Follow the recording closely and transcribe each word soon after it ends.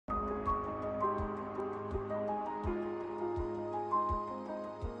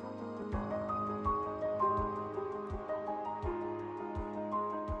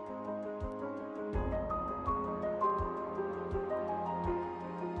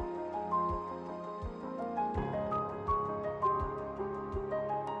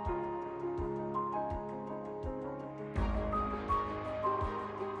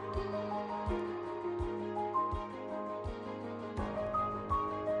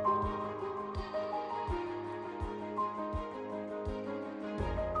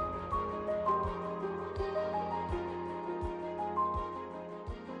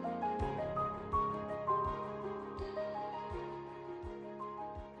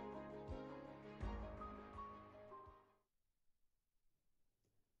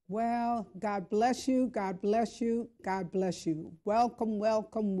Well, God bless you. God bless you. God bless you. Welcome,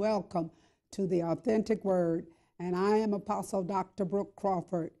 welcome, welcome to the Authentic Word. And I am Apostle Dr. Brook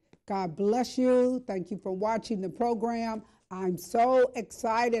Crawford. God bless you. Thank you for watching the program. I'm so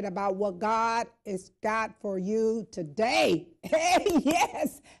excited about what God has got for you today. Hey,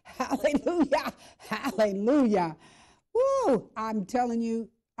 yes. Hallelujah. Hallelujah. Woo. I'm telling you,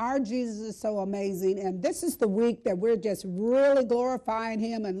 our Jesus is so amazing, and this is the week that we're just really glorifying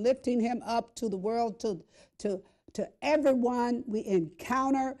him and lifting him up to the world, to everyone we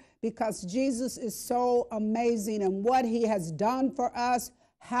encounter, because Jesus is so amazing and what he has done for us,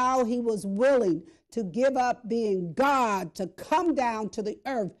 how he was willing to give up being God, to come down to the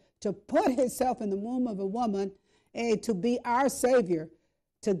earth, to put himself in the womb of a woman, and to be our Savior,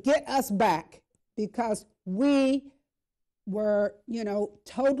 to get us back, because we were,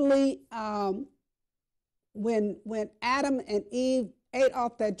 totally, when Adam and Eve ate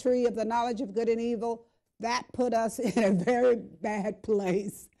off that tree of the knowledge of good and evil, that put us in a very bad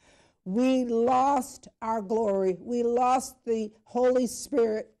place. We lost our glory. We lost the Holy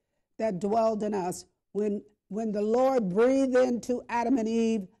Spirit that dwelled in us. When the Lord breathed into Adam and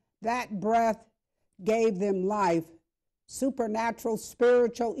Eve, that breath gave them life. Supernatural,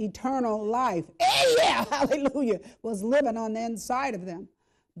 spiritual, eternal life. Hey, yeah, hallelujah, was living on the inside of them.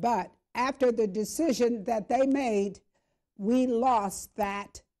 But after the decision that they made, we lost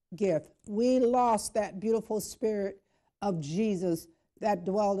that gift. We lost that beautiful spirit of Jesus that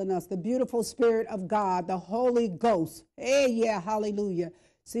dwelled in us, the beautiful spirit of God, the Holy Ghost. Hey, yeah, hallelujah.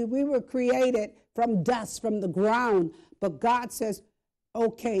 See, we were created from dust, from the ground, but God says,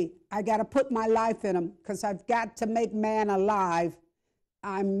 okay, I got to put my life in him because I've got to make man alive.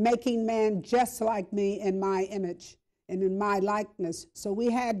 I'm making man just like me in my image and in my likeness. So we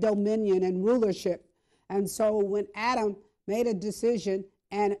had dominion and rulership. And so when Adam made a decision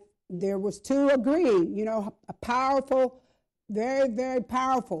and there was two agreeing, a powerful, very, very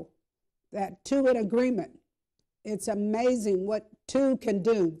powerful, that two in agreement. It's amazing what two can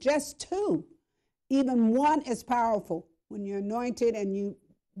do, just two. Even one is powerful. When you're anointed and you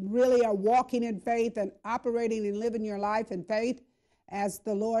really are walking in faith and operating and living your life in faith as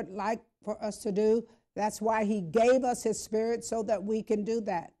the Lord liked for us to do, that's why he gave us his spirit so that we can do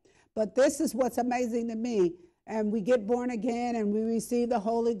that. But this is what's amazing to me. And we get born again and we receive the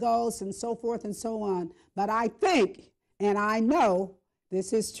Holy Ghost and so forth and so on. But I think, and I know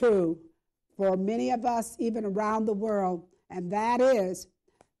this is true for many of us even around the world, and that is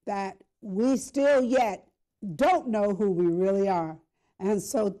that we still yet don't know who we really are. And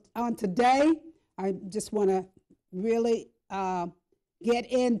so on today, I just want to really get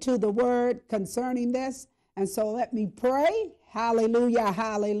into the word concerning this. And so let me pray. Hallelujah,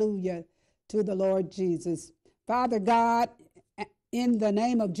 hallelujah to the Lord Jesus. Father God, in the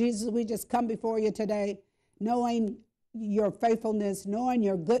name of Jesus, we just come before you today, knowing your faithfulness, knowing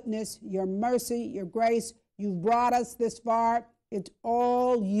your goodness, your mercy, your grace. You've brought us this far. It's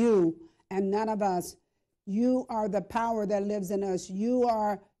all you and none of us. You are the power that lives in us. You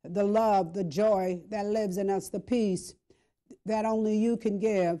are the love, the joy that lives in us, the peace that only you can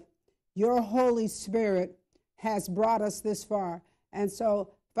give. Your Holy Spirit has brought us this far. And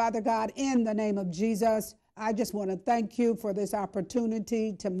so, Father God, in the name of Jesus, I just want to thank you for this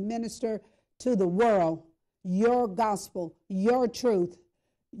opportunity to minister to the world your gospel, your truth,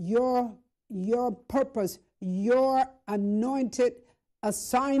 your purpose, your anointed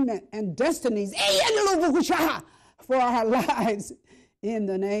assignment and destinies for our lives in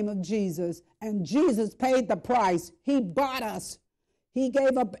the name of Jesus. And Jesus paid the price. He bought us. He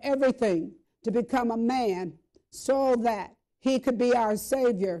gave up everything to become a man so that he could be our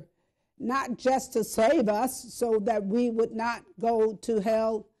Savior, not just to save us so that we would not go to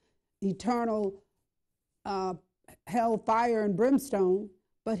hell, eternal hell, fire, and brimstone,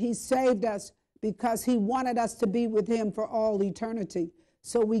 but he saved us because he wanted us to be with him for all eternity.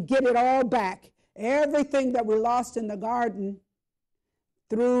 So we get it all back, everything that we lost in the garden,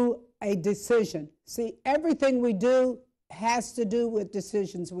 through a decision. See, everything we do has to do with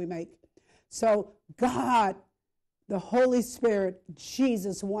decisions we make. So God, the Holy Spirit,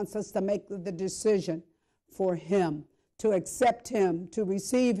 Jesus wants us to make the decision for him, to accept him, to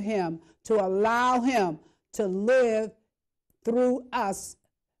receive him, to allow him to live through us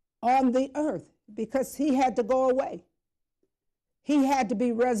on the earth, because he had to go away. He had to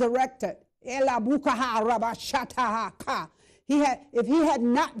be resurrected. If he had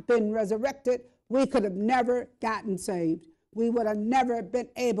not been resurrected, we could have never gotten saved. We would have never been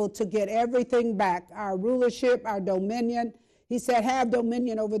able to get everything back, our rulership, our dominion. He said, have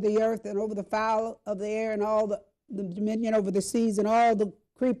dominion over the earth and over the fowl of the air and all the dominion over the seas and all the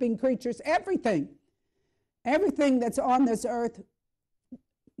creeping creatures, everything. Everything that's on this earth,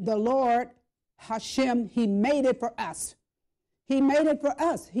 the Lord, Hashem, he made it for us. He made it for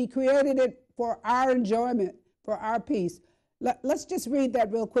us. He created it for our enjoyment, for our peace. Let's just read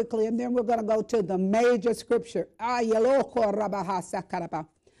that real quickly, and then we're going to go to the major scripture. Let's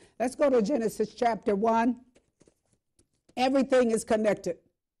go to Genesis chapter 1. Everything is connected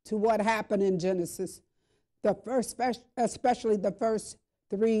to what happened in Genesis. The first, especially the first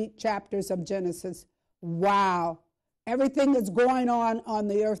 3 chapters of Genesis. Wow. Everything that's going on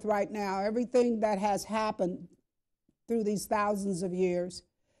the earth right now, everything that has happened through these thousands of years,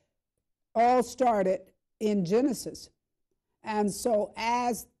 all started in Genesis. And so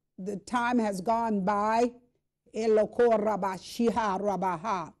as the time has gone by, the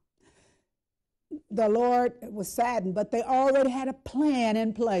Lord was saddened, but they already had a plan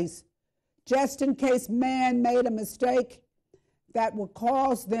in place, just in case man made a mistake that would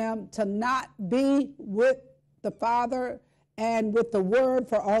cause them to not be with the Father and with the Word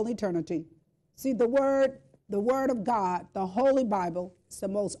for all eternity. See, the Word of God, the Holy Bible, is the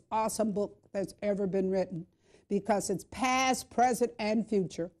most awesome book that's ever been written because it's past, present, and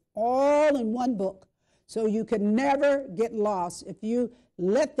future, all in one book. So you can never get lost. If you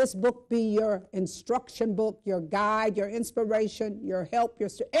let this book be your instruction book, your guide, your inspiration, your help, your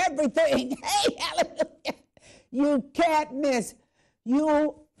everything. Hey, hallelujah. You can't miss.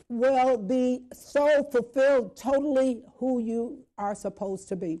 You will be so fulfilled, totally who you are supposed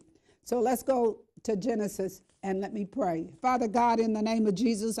to be. So let's go to Genesis and let me pray. Father God, in the name of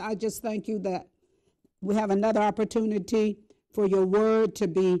Jesus, I just thank you that we have another opportunity for your word to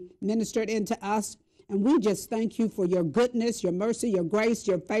be ministered into us. And we just thank you for your goodness, your mercy, your grace,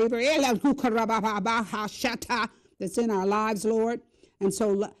 your favor that's in our lives, Lord. And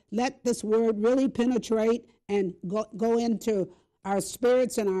so let this word really penetrate and go into our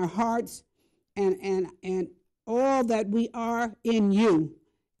spirits and our hearts and all that we are in you.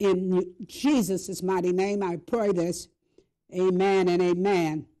 In Jesus' mighty name, I pray this. Amen and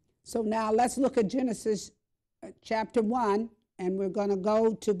amen. So now let's look at Genesis chapter 1, and we're going to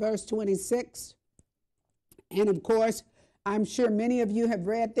go to verse 26. And of course, I'm sure many of you have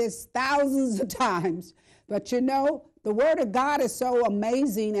read this thousands of times. But you know, the Word of God is so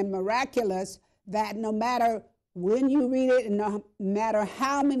amazing and miraculous that no matter when you read it and no matter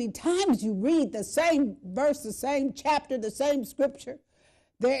how many times you read the same verse, the same chapter, the same scripture,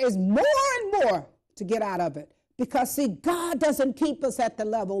 there is more and more to get out of it. Because, see, God doesn't keep us at the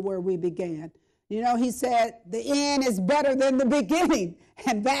level where we began. You know, he said the end is better than the beginning.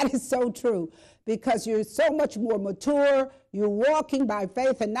 And that is so true because you're so much more mature. You're walking by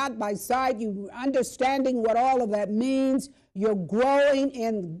faith and not by sight. You're understanding what all of that means. You're growing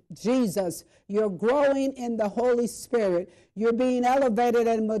in Jesus. You're growing in the Holy Spirit. You're being elevated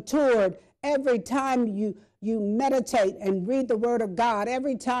and matured every time you meditate and read the Word of God.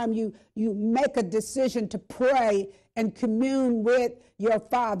 Every time you make a decision to pray and commune with your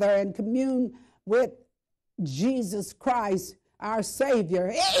Father and commune with Jesus Christ, our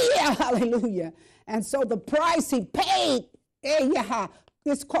Savior. Hallelujah. And so the price he paid,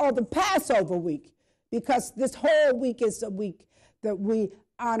 it's called the Passover week, because this whole week is a week that we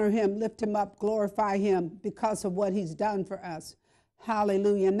honor him, lift him up, glorify him because of what he's done for us.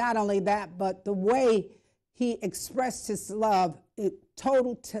 Hallelujah. Not only that, but the way he expressed his love in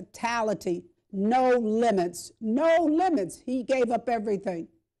total totality, no limits, no limits. He gave up everything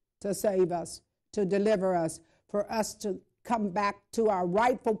to save us, to deliver us, for us to come back to our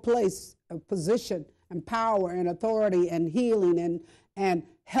rightful place of position and power and authority and healing and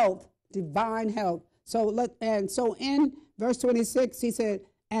health, divine health. So in verse 26, he said,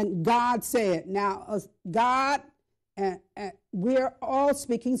 and God said, now God, we're all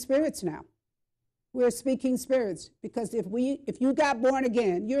speaking spirits now. We're speaking spirits because if you got born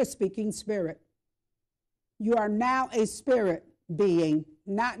again, you're a speaking spirit. You are now a spirit being,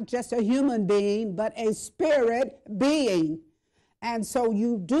 not just a human being, but a spirit being. And so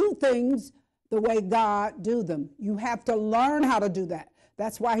you do things the way God do them. You have to learn how to do that.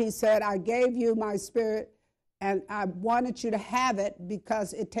 That's why he said, I gave you my spirit and I wanted you to have it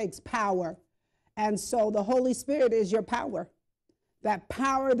because it takes power. And so the Holy Spirit is your power. That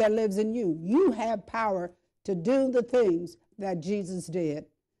power that lives in you. You have power to do the things that Jesus did.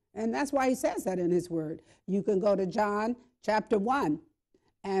 And that's why he says that in his word. You can go to John chapter 1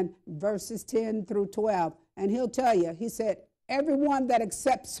 and verses 10 through 12. And he'll tell you, he said, everyone that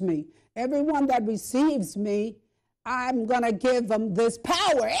accepts me, everyone that receives me, I'm going to give them this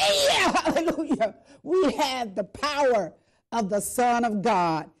power. Hallelujah. We have the power of the Son of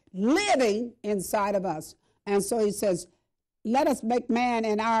God living inside of us. And so he says, let us make man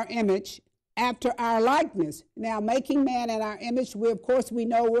in our image after our likeness. Now, making man in our image, of course, we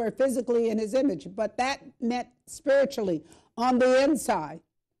know we're physically in his image, but that meant spiritually, on the inside,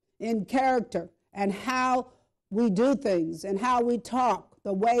 in character, and how we do things, and how we talk,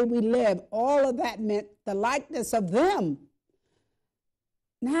 the way we live. All of that meant the likeness of them,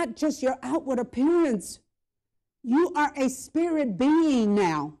 not just your outward appearance. You are a spirit being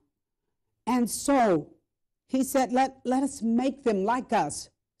now. And so he said, let us make them like us.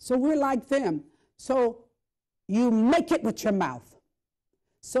 So we're like them. So you make it with your mouth.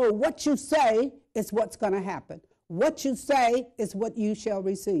 So what you say is what's going to happen. What you say is what you shall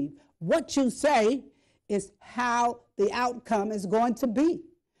receive. What you say is how the outcome is going to be.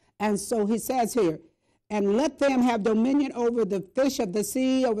 And so he says here, and let them have dominion over the fish of the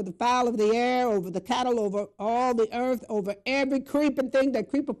sea, over the fowl of the air, over the cattle, over all the earth, over every creeping thing that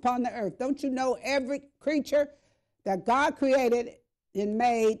creep upon the earth. Don't you know every creature that God created and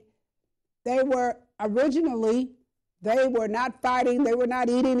made, they were not fighting, they were not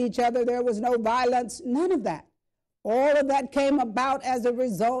eating each other, there was no violence, none of that. All of that came about as a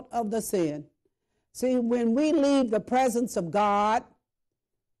result of the sin. See, when we leave the presence of God,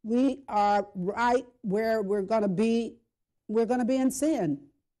 we are right where we're going to be in sin.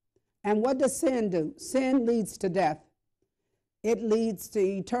 And what does sin do? Sin leads to death. It leads to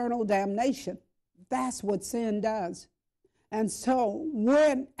eternal damnation. That's what sin does. And so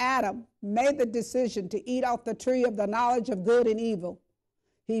when Adam made the decision to eat off the tree of the knowledge of good and evil,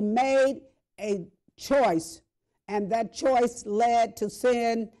 he made a choice, and that choice led to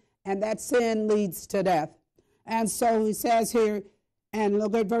sin, and that sin leads to death. And so he says here, and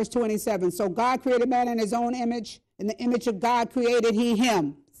look at verse 27. So God created man in his own image. In the image of God created he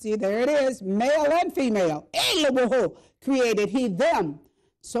him. See, there it is, male and female. Created he them.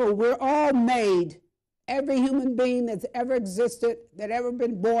 So we're all made. Every human being that's ever existed, that ever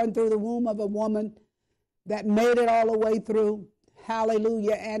been born through the womb of a woman, that made it all the way through.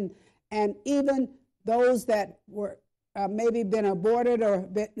 Hallelujah. And even those that were maybe been aborted, or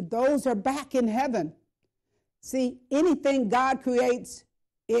those are back in heaven. See, anything God creates,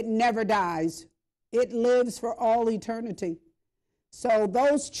 it never dies. It lives for all eternity. So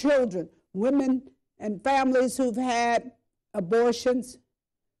those children, women and families who've had abortions,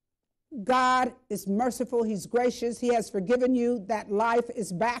 God is merciful. He's gracious. He has forgiven you. That life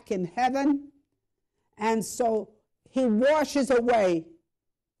is back in heaven. And so he washes away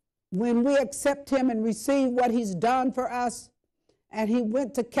when we accept him and receive what he's done for us. And he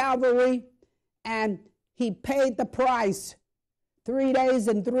went to Calvary and he paid the price, 3 days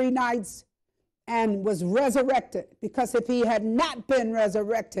and 3 nights, and was resurrected. Because if he had not been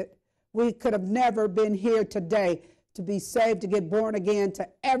resurrected, we could have never been here today to be saved, to get born again, to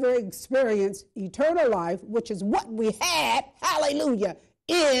ever experience eternal life, which is what we had, hallelujah,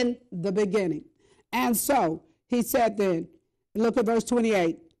 in the beginning. And so he said then, look at verse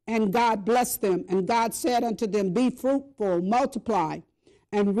 28, and God blessed them, and God said unto them, be fruitful, multiply,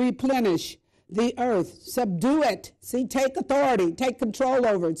 and replenish the earth, subdue it. See, take authority, take control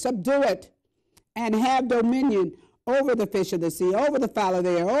over it, subdue it, and have dominion over the fish of the sea, over the fowl of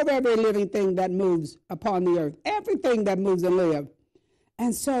the air, over every living thing that moves upon the earth, everything that moves and lives.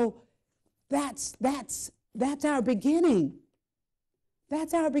 And so that's our beginning.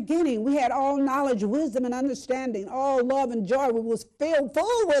 That's our beginning. We had all knowledge, wisdom, and understanding, all love and joy. We was filled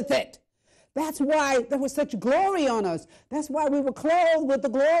full with it. That's why there was such glory on us. That's why we were clothed with the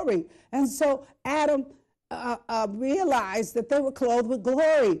glory. And so Adam realized that they were clothed with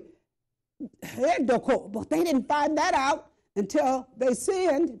glory. But they didn't find that out until they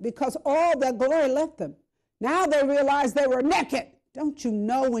sinned, because all their glory left them. Now they realized they were naked. Don't you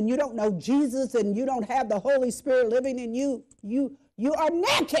know, when you don't know Jesus and you don't have the Holy Spirit living in you, you are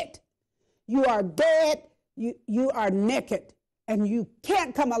naked. You are dead. You are naked. And you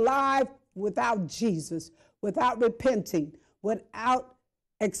can't come alive without Jesus, without repenting, without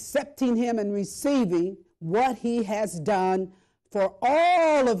accepting him and receiving what he has done for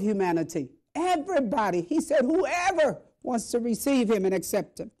all of humanity. Everybody. He said whoever wants to receive him and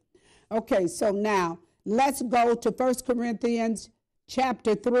accept him. Okay, so now let's go to 1 Corinthians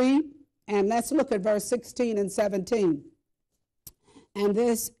chapter 3, and let's look at verse 16 and 17. And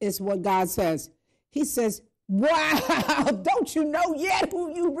this is what God says. He says, wow, don't you know yet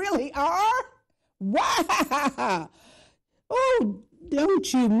who you really are? Wow. Oh,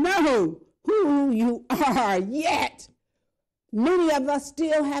 don't you know who you are yet? Many of us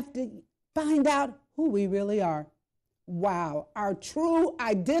still have to find out who we really are. Wow. Our true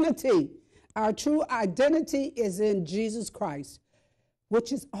identity is in Jesus Christ,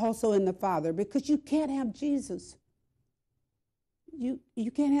 which is also in the Father, because you can't have Jesus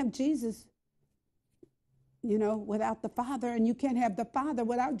you can't have Jesus, without the Father, and you can't have the Father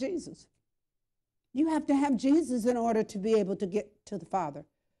without Jesus. You have to have Jesus in order to be able to get to the Father,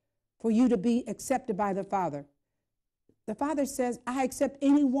 for you to be accepted by the Father. The Father says, I accept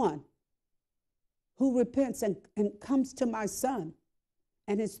anyone who repents and comes to my Son.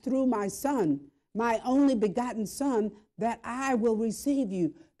 And it's through my Son, my only begotten Son, that I will receive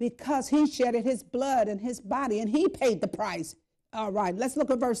you, because he shedded his blood and his body, and he paid the price. All right, let's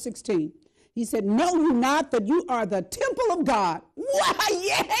look at verse 16. He said, know you not that you are the temple of God?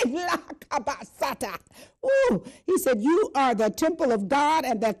 He said, you are the temple of God,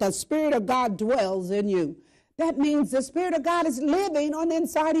 and that the Spirit of God dwells in you. That means the Spirit of God is living on the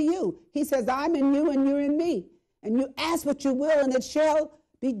inside of you. He says, I'm in you and you're in me. And you ask what you will, and it shall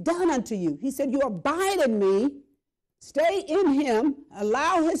be done unto you. He said, you abide in me, stay in him,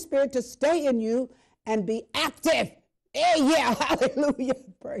 allow his Spirit to stay in you, and be active. Hey, yeah, hallelujah,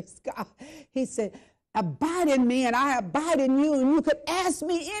 praise God. He said, abide in me, and I abide in you, and you could ask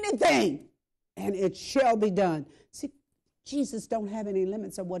me anything, and it shall be done. See, Jesus don't have any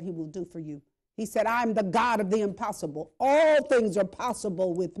limits of what he will do for you. He said, I'm the God of the impossible. All things are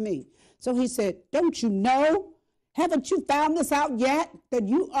possible with me. So he said, don't you know? Haven't you found this out yet? That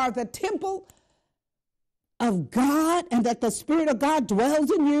you are the temple of God, and that the Spirit of God dwells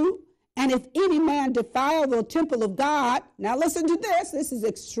in you? And if any man defile the temple of God, now listen to this. This is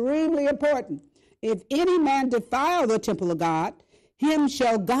extremely important. If any man defile the temple of God, him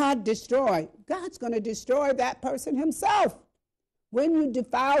shall God destroy. God's going to destroy that person himself. When you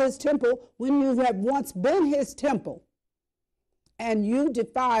defile his temple, when you have once been his temple, and you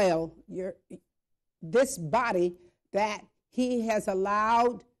defile this body that he has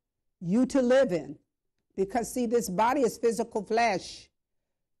allowed you to live in. Because, see, this body is physical flesh.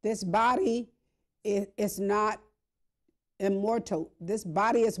 This body is not immortal. This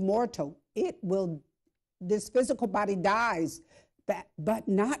body is mortal. This physical body dies, but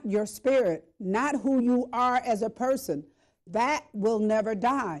not your spirit, not who you are as a person. That will never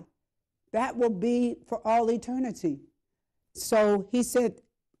die. That will be for all eternity. So he said,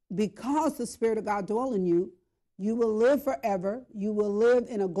 because the Spirit of God dwells in you, you will live forever. You will live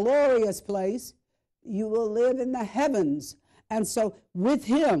in a glorious place. You will live in the heavens. And so with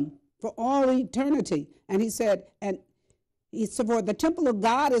him for all eternity. And he said, for the temple of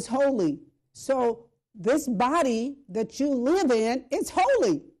God is holy. So this body that you live in is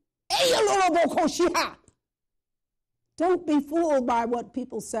holy. Don't be fooled by what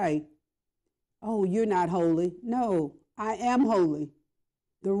people say. Oh, you're not holy. No, I am holy.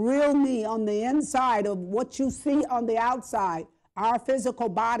 The real me on the inside of what you see on the outside, our physical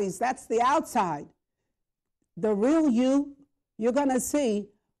bodies, that's the outside. The real you're going to see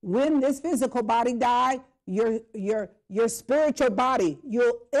when this physical body die, your spiritual body,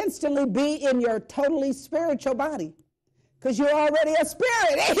 you'll instantly be in your totally spiritual body because you're already a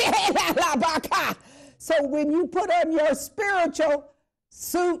spirit. So when you put on your spiritual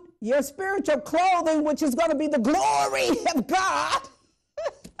suit, your spiritual clothing, which is going to be the glory of God,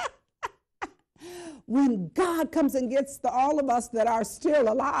 when God comes and gets all of us that are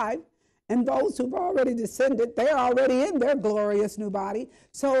still alive, and those who've already descended, they're already in their glorious new body.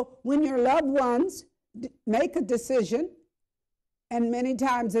 So when your loved ones make a decision, and many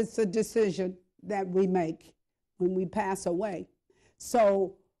times it's a decision that we make when we pass away.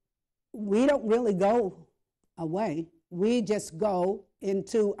 So we don't really go away. We just go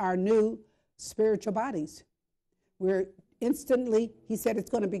into our new spiritual bodies. We're instantly, he said it's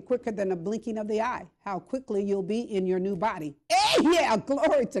going to be quicker than a blinking of the eye, how quickly you'll be in your new body. Hey, yeah,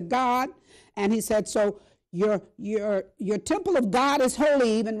 glory to God. And he said, so your temple of God is holy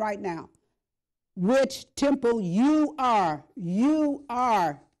even right now. Which temple you are. You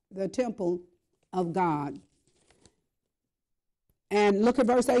are the temple of God. And look at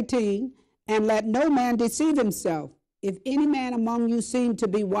verse 18. And let no man deceive himself. If any man among you seem to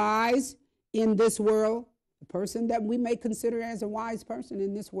be wise in this world, the person that we may consider as a wise person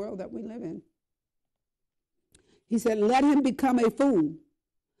in this world that we live in. He said, let him become a fool,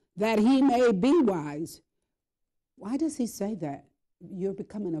 that he may be wise. Why does he say that? You're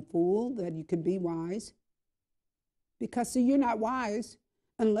becoming a fool, that you can be wise? Because, see, you're not wise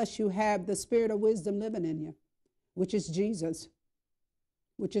unless you have the spirit of wisdom living in you, which is Jesus,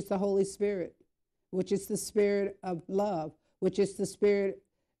 which is the Holy Spirit, which is the spirit of love, which is the spirit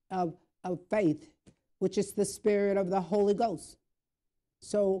of faith, which is the spirit of the Holy Ghost.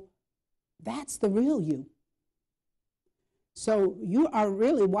 So that's the real you. So you are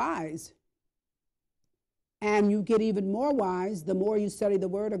really wise. And you get even more wise the more you study the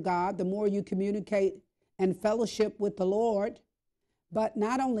Word of God, the more you communicate and fellowship with the Lord, But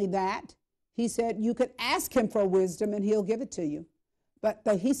not only that, he said you could ask him for wisdom and he'll give it to you. But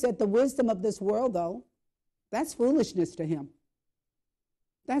he said the wisdom of this world, though, that's foolishness to him.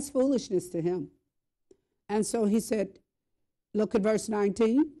 That's foolishness to him. And so he said, look at verse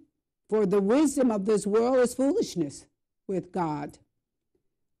 19. For the wisdom of this world is foolishness with God.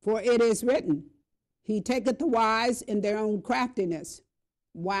 For it is written, he taketh the wise in their own craftiness.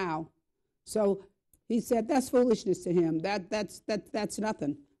 Wow. So he said that's foolishness to him. That's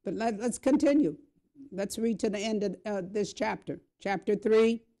nothing. But let's continue. Let's read to the end of this chapter. Chapter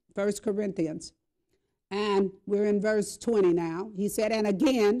 3, 1 Corinthians. And we're in verse 20 now. He said, and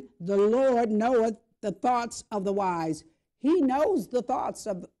again, the Lord knoweth the thoughts of the wise. He knows the thoughts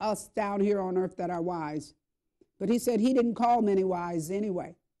of us down here on earth that are wise. But he said he didn't call many wise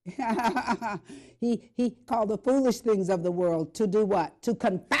anyway. He called the foolish things of the world to do what? To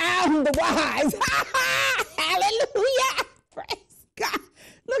confound the wise. Hallelujah. Praise God.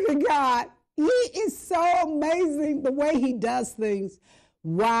 Look at God. He is so amazing the way he does things.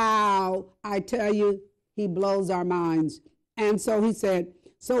 Wow. I tell you, he blows our minds. And so he said,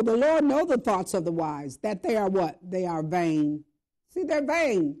 so the Lord know the thoughts of the wise, that they are what? They are vain. See, they're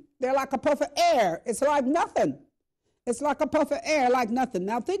vain. They're like a puff of air. It's like nothing. It's like a puff of air, like nothing.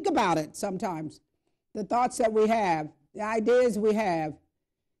 Now think about it sometimes. The thoughts that we have, the ideas we have,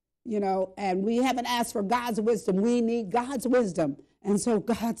 you know, and we haven't asked for God's wisdom. We need God's wisdom. And so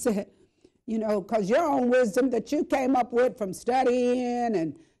God said, you know, because your own wisdom that you came up with from studying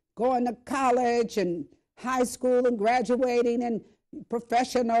and going to college and high school and graduating and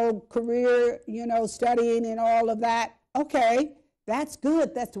professional career, you know, studying and all of that. Okay, that's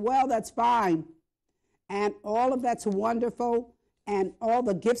good. That's fine. And all of that's wonderful. And all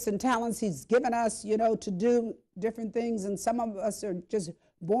the gifts and talents he's given us, you know, to do different things. And some of us are just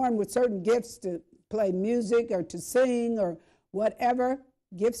born with certain gifts to play music or to sing or whatever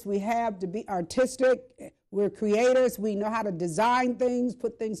gifts we have to be artistic. We're creators. We know how to design things,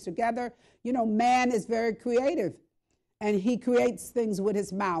 put things together. You know, man is very creative. And he creates things with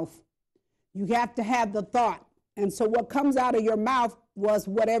his mouth. You have to have the thought. And so what comes out of your mouth was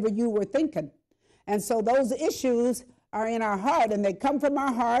whatever you were thinking. And so those issues are in our heart, and they come from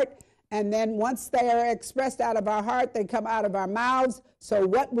our heart. And then once they are expressed out of our heart, they come out of our mouths. So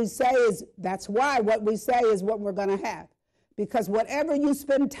what we say is, that's why what we say is what we're going to have. Because whatever you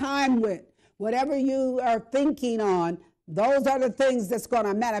spend time with, whatever you are thinking on, those are the things that's going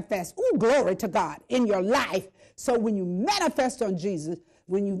to manifest. Ooh, glory to God in your life. So when you manifest on Jesus,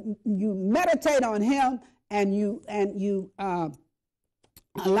 when you meditate on him and you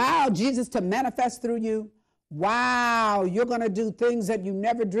allow Jesus to manifest through you, wow, you're going to do things that you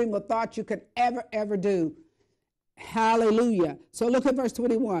never dreamed or thought you could ever do. Hallelujah. So look at verse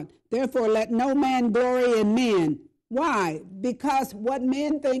 21. Therefore, let no man glory in men. Why? Because what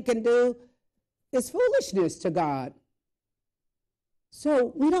men think and do is foolishness to God.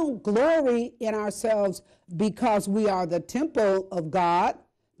 So we don't glory in ourselves because we are the temple of God,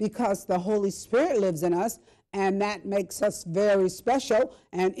 because the Holy Spirit lives in us, and that makes us very special.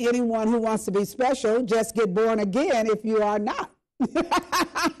 And anyone who wants to be special, just get born again if you are not.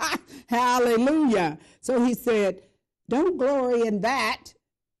 Hallelujah. So he said, don't glory in that,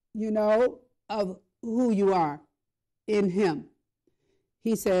 you know, of who you are in him.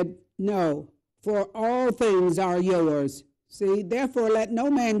 He said, no, for all things are yours. See, therefore, let no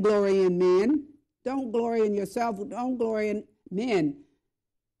man glory in men. Don't glory in yourself. Don't glory in men.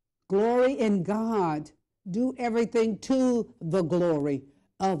 Glory in God. Do everything to the glory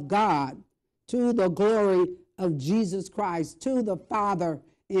of God, to the glory of Jesus Christ, to the Father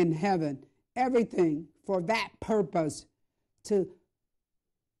in heaven. Everything for that purpose,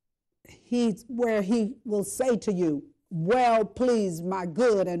 where he will say to you, well pleased, my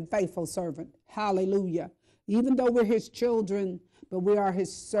good and faithful servant. Hallelujah. Even though we're his children, but we are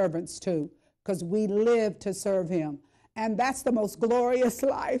his servants too, because we live to serve him. And that's the most glorious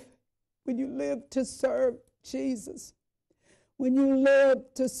life, when you live to serve Jesus, when you live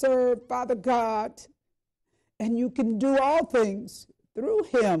to serve Father God, and you can do all things through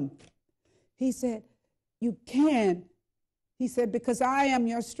him. He said, you can. He said, because I am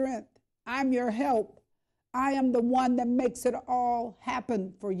your strength. I'm your help. I am the one that makes it all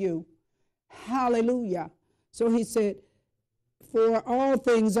happen for you. Hallelujah. So he said, for all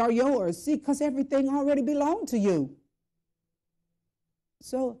things are yours. See, because everything already belonged to you.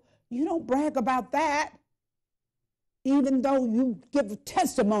 So you don't brag about that, even though you give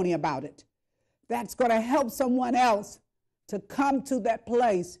testimony about it. That's going to help someone else to come to that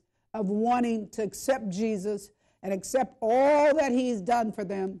place of wanting to accept Jesus and accept all that he's done for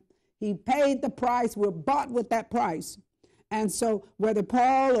them. He paid the price. We're bought with that price. And so whether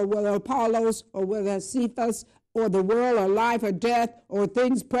Paul or whether Apollos or whether Cephas or the world or life or death or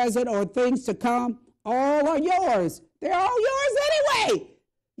things present or things to come, all are yours. They're all yours anyway.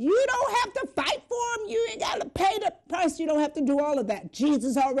 You don't have to fight for them. You ain't got to pay the price. You don't have to do all of that.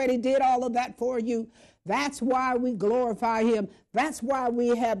 Jesus already did all of that for you. That's why we glorify him. That's why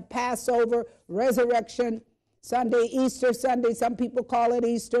we have Passover, Resurrection Sunday, Easter Sunday. Some people call it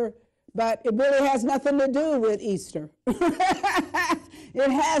Easter, but it really has nothing to do with Easter. It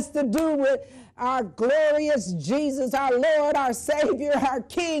has to do with our glorious Jesus, our Lord, our Savior, our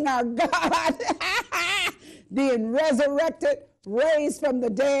King, our God, being resurrected, raised from the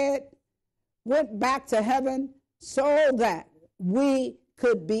dead, went back to heaven so that we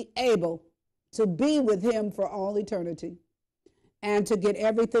could be able to be with him for all eternity and to get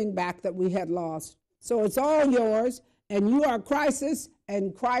everything back that we had lost. So it's all yours, and you are Christ's,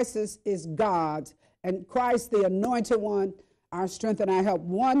 and Christ is God's, and Christ, the anointed one, our strength and our help.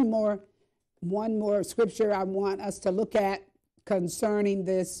 One more scripture I want us to look at concerning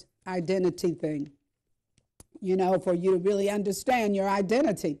this identity thing, for you to really understand your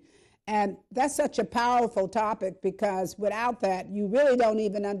identity. And that's such a powerful topic, because without that, you really don't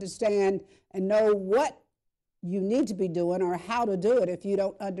even understand and know what you need to be doing or how to do it if you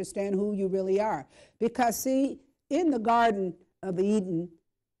don't understand who you really are. Because, see, in the Garden of Eden,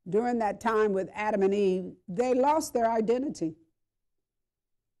 during that time with Adam and Eve, they lost their identity.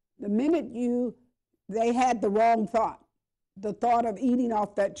 The minute they had the wrong thought, the thought of eating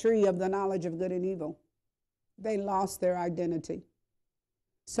off that tree of the knowledge of good and evil, they lost their identity.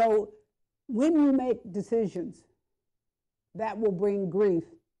 So when you make decisions that will bring grief,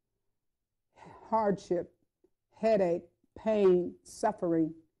 hardship, headache, pain,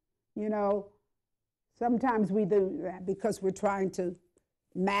 suffering, sometimes we do that because we're trying to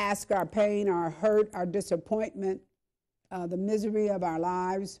mask our pain, our hurt, our disappointment, the misery of our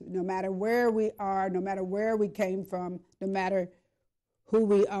lives, no matter where we are, no matter where we came from, no matter who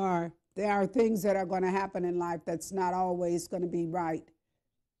we are. There are things that are going to happen in life that's not always going to be right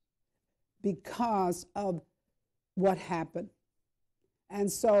because of what happened.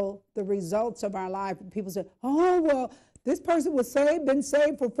 And so the results of our life, people say, oh, well, this person was been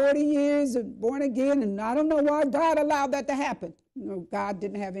saved for 40 years and born again, and I don't know why God allowed that to happen. God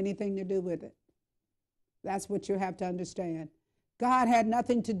didn't have anything to do with it. That's what you have to understand. God had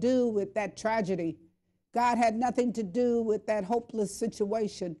nothing to do with that tragedy. God had nothing to do with that hopeless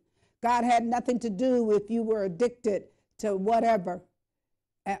situation. God had nothing to do if you were addicted to whatever,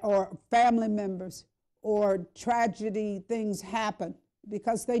 or family members, or tragedy things happen,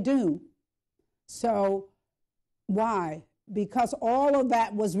 because they do. So why? Because all of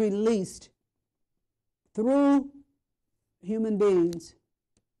that was released through human beings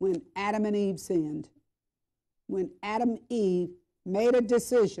when Adam and Eve sinned. When Adam and Eve made a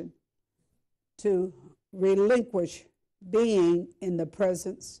decision to relinquish being in the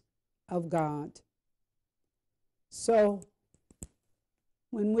presence of God. So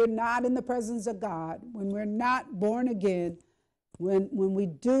when we're not in the presence of God, when we're not born again, when we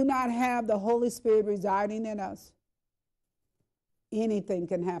do not have the Holy Spirit residing in us, anything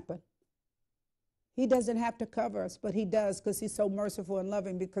can happen. He doesn't have to cover us, but he does, because he's so merciful and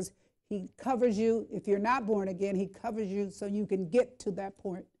loving, because he covers you. If you're not born again, he covers you so you can get to that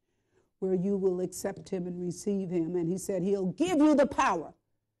point where you will accept him and receive him. And he said he'll give you the power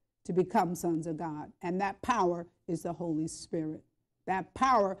to become sons of God. And that power is the Holy Spirit. That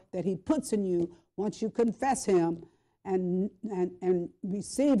power that he puts in you once you confess him and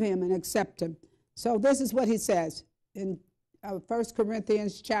receive him and accept him. So this is what he says in 1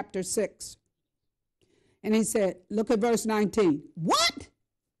 Corinthians chapter 6. And he said, look at verse 19. What?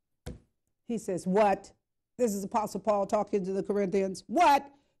 He says, what? This is Apostle Paul talking to the Corinthians. What?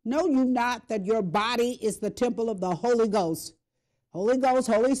 Know you not that your body is the temple of the Holy Ghost? Holy Ghost,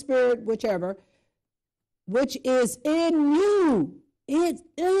 Holy Spirit, whichever, which is in you. It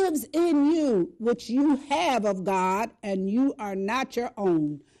lives in you, which you have of God, and you are not your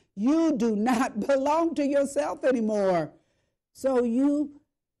own. You do not belong to yourself anymore. So you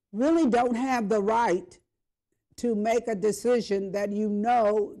really don't have the right to make a decision that you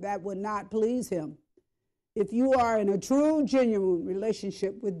know that would not please him. If you are in a true, genuine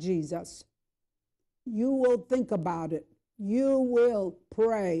relationship with Jesus, you will think about it. You will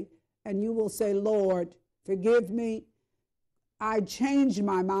pray, and you will say, Lord, forgive me. I changed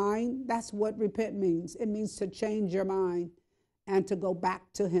my mind. That's what repent means. It means to change your mind and to go back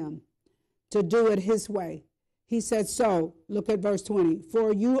to him, to do it his way. He said, so, look at verse 20.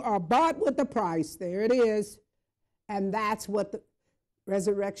 For you are bought with a price. There it is. And that's what the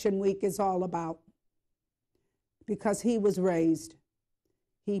Resurrection Week is all about. because he was raised.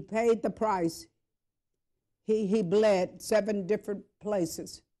 He paid the price. He bled 7 different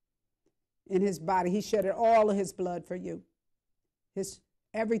places in his body. He shedded all of his blood for you. His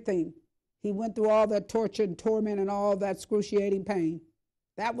everything. He went through all that torture and torment and all that excruciating pain.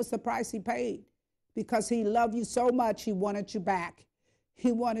 That was the price he paid. Because he loved you so much, he wanted you back.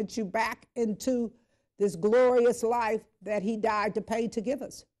 He wanted you back into this glorious life that he died to pay to give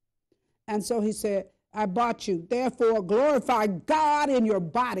us. And so he said, I bought you. Therefore, glorify God in your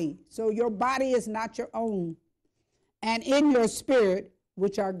body. So your body is not your own. And in your spirit,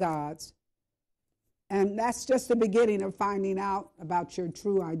 which are God's. And that's just the beginning of finding out about your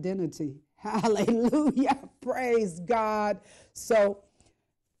true identity. Hallelujah. Praise God. So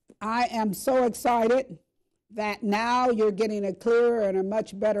I am so excited that now you're getting a clearer and a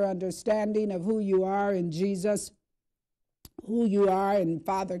much better understanding of who you are in Jesus, who you are in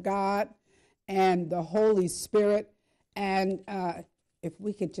Father God and the Holy Spirit. And if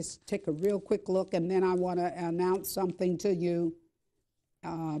we could just take a real quick look, and then I want to announce something to you.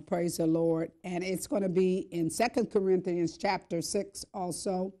 Praise the Lord. And it's going to be in 2 Corinthians chapter 6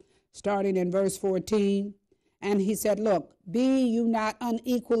 also, starting in verse 14. And he said, look, be you not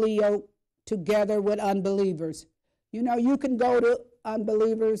unequally yoked together with unbelievers. You know, you can go to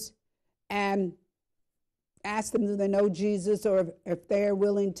unbelievers and ask them, do they know Jesus, or if they're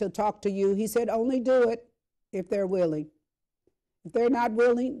willing to talk to you. He said, only do it if they're willing. If they're not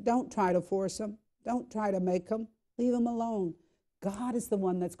willing, don't try to force them. Don't try to make them. Leave them alone. God is the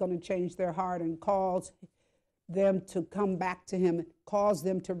one that's going to change their heart and cause them to come back to him, cause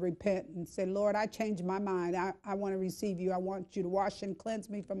them to repent and say, Lord, I changed my mind. I want to receive you. I want you to wash and cleanse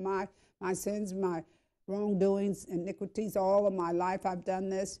me from my sins, my wrongdoings, iniquities. All of my life I've done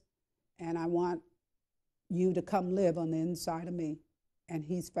this, and I want you to come live on the inside of me. And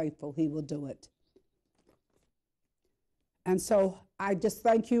he's faithful. He will do it. And so I just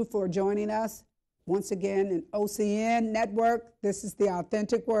thank you for joining us once again in OCN Network. This is the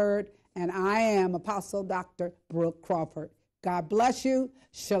Authentic Word, and I am Apostle Dr. Brook Crawford. God bless you.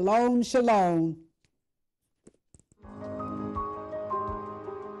 Shalom, shalom.